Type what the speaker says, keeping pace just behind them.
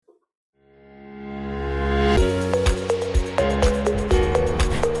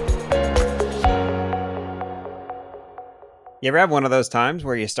You ever have one of those times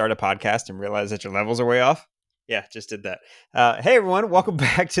where you start a podcast and realize that your levels are way off? Yeah, just did that. Hey, everyone. Welcome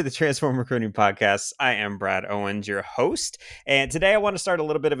back to the Transform Recruiting Podcast. I am Brad Owens, your host. And today I want to start a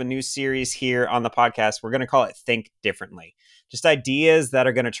little bit of a new series here on the podcast. We're going to call it Think Differently. Just ideas that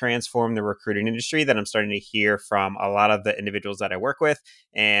are going to transform the recruiting industry that I'm starting to hear from a lot of the individuals that I work with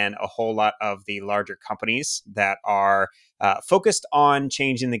and a whole lot of the larger companies that are focused on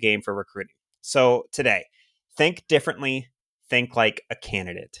changing the game for recruiting. So today, think differently. Think like a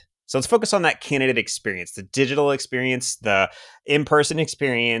candidate. So let's focus on that candidate experience, the digital experience, the in-person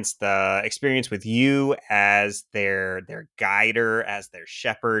experience, the experience with you as their guider, as their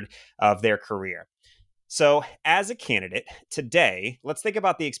shepherd of their career. So as a candidate today, let's think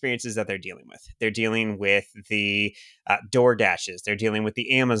about the experiences that they're dealing with. They're dealing with the DoorDashes. They're dealing with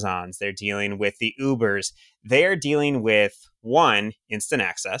the Amazons. They're dealing with the Ubers. They're dealing with one, instant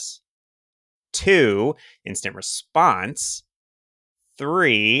access, two, instant response,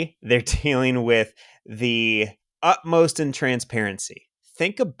 three, they're dealing with the utmost in transparency.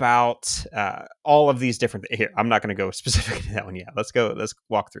 Think about all of these different. Here, I'm not going to go specific to that one yet. Let's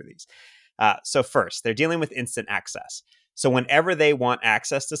walk through these. So first, they're dealing with instant access. So whenever they want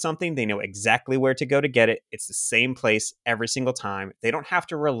access to something, they know exactly where to go to get it. It's the same place every single time. They don't have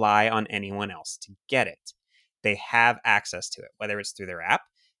to rely on anyone else to get it. They have access to it, whether it's through their app,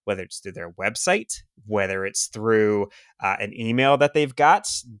 whether it's through their website, whether it's through an email that they've got,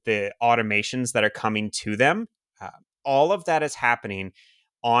 the automations that are coming to them. Uh, all of that is happening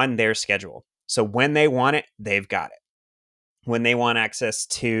on their schedule. So when they want it, they've got it. When they want access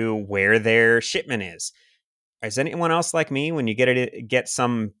to where their shipment is anyone else like me? When you get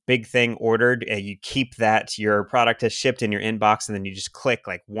some big thing ordered, you keep that your product has shipped in your inbox, and then you just click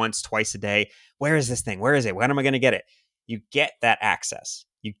like once, twice a day. Where is this thing? Where is it? When am I going to get it? You get that access.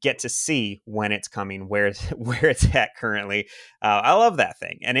 You get to see when it's coming, where it's at currently. I love that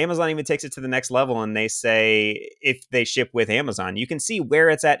thing. And Amazon even takes it to the next level, and they say if they ship with Amazon, you can see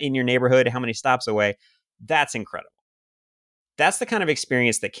where it's at in your neighborhood, how many stops away. That's incredible. That's the kind of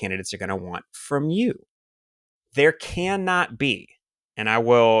experience that candidates are going to want from you. There cannot be, and I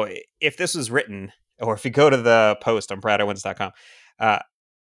will, if this was written, or if you go to the post on bradowens.com, uh,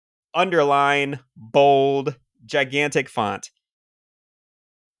 underline, bold, gigantic font,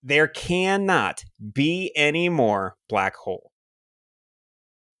 there cannot be any more black hole.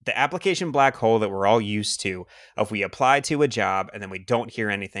 The application black hole that we're all used to, of we apply to a job and then we don't hear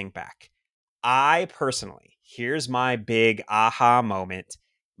anything back. I personally, here's my big aha moment,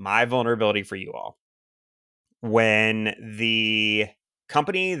 my vulnerability for you all. When the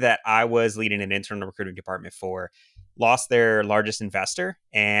company that I was leading an internal recruiting department for lost their largest investor,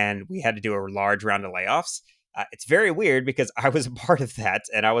 and we had to do a large round of layoffs. It's very weird because I was a part of that,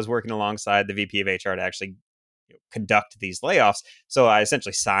 and I was working alongside the VP of HR to actually conduct these layoffs. So I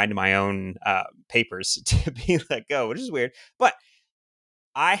essentially signed my own papers to be let go, which is weird. But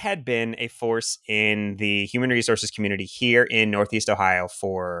I had been a force in the human resources community here in Northeast Ohio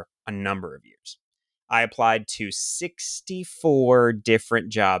for a number of years. I applied to 64 different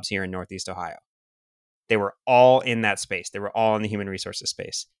jobs here in Northeast Ohio. They were all in that space. They were all in the human resources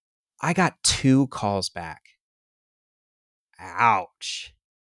space. I got 2 calls back. Ouch.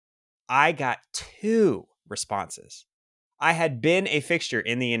 I got 2 responses. I had been a fixture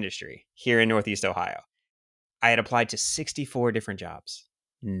in the industry here in Northeast Ohio. I had applied to 64 different jobs.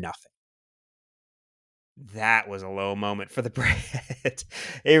 Nothing. That was a low moment for the bread.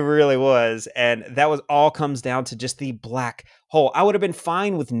 It really was. And that was all comes down to just the black hole. I would have been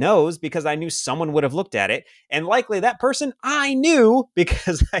fine with no's because I knew someone would have looked at it. And likely that person I knew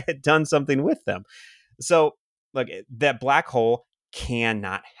because I had done something with them. So, look, that black hole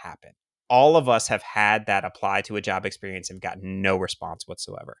cannot happen. All of us have had that apply to a job experience and gotten no response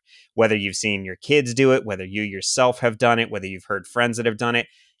whatsoever. Whether you've seen your kids do it, whether you yourself have done it, whether you've heard friends that have done it,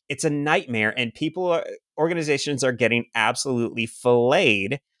 it's a nightmare. And organizations are getting absolutely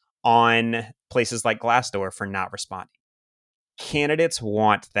filleted on places like Glassdoor for not responding. Candidates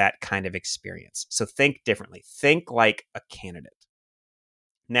want that kind of experience. So think differently. Think like a candidate.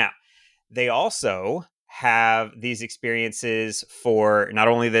 Now, they also have these experiences for not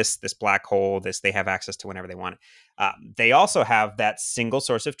only this black hole, they have access to whenever they want it. They also have that single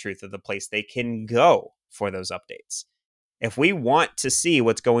source of truth of the place they can go for those updates. If we want to see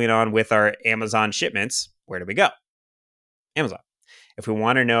what's going on with our Amazon shipments, where do we go? Amazon. If we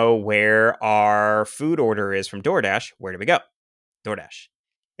want to know where our food order is from DoorDash, where do we go? DoorDash.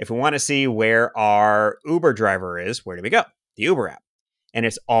 If we want to see where our Uber driver is, where do we go? The Uber app. and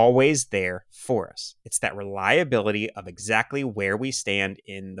it's always there for us. It's that reliability of exactly where we stand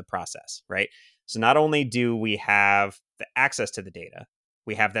in the process, right? So not only do we have the access to the data,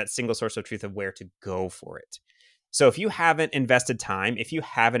 we have that single source of truth of where to go for it. So if you haven't invested time, if you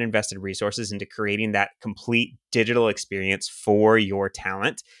haven't invested resources into creating that complete digital experience for your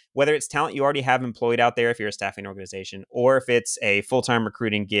talent, whether it's talent you already have employed out there if you're a staffing organization, or if it's a full-time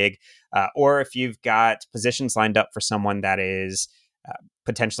recruiting gig, or if you've got positions lined up for someone that is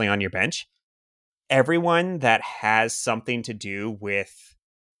potentially on your bench, everyone that has something to do with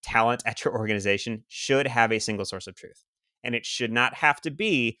talent at your organization should have a single source of truth. And it should not have to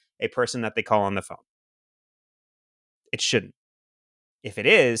be a person that they call on the phone. It shouldn't. If it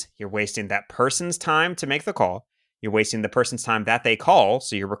is, you're wasting that person's time to make the call. You're wasting the person's time that they call.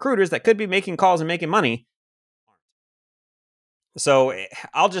 So your recruiters that could be making calls and making money aren't. So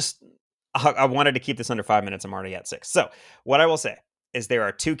I wanted to keep this under 5 minutes. I'm already at 6. So what I will say is there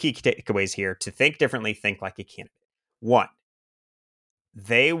are 2 key takeaways here to think differently, think like a candidate. 1,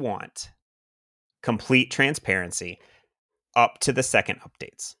 they want complete transparency up to the second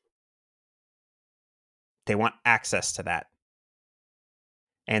updates. They want access to that.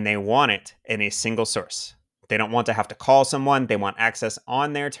 And they want it in a single source. They don't want to have to call someone. They want access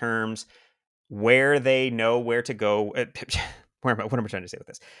on their terms where they know where to go. What am I trying to say with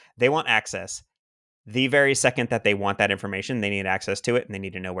this? They want access the very second that they want that information. They need access to it and they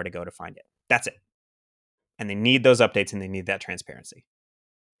need to know where to go to find it. That's it. And they need those updates and they need that transparency.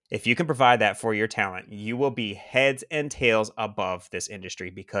 If you can provide that for your talent, you will be heads and tails above this industry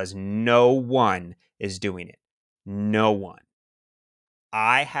because no one is doing it. No one.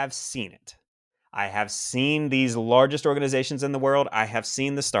 I have seen it. I have seen these largest organizations in the world. I have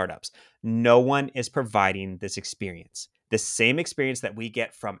seen the startups. No one is providing this experience. The same experience that we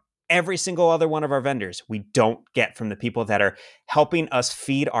get from every single other one of our vendors, we don't get from the people that are helping us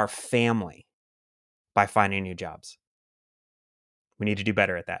feed our family by finding new jobs. We need to do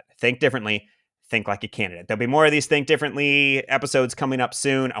better at that. Think differently. Think like a candidate. There'll be more of these Think Differently episodes coming up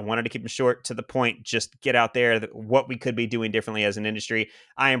soon. I wanted to keep them short to the point. Just get out there what we could be doing differently as an industry.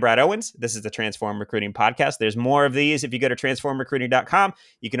 I am Brad Owens. This is the Transform Recruiting Podcast. There's more of these if you go to transformrecruiting.com.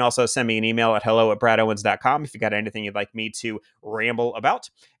 You can also send me an email at hello@bradowens.com if you got anything you'd like me to ramble about.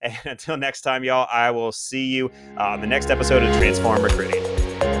 And until next time, y'all, I will see you on the next episode of Transform Recruiting.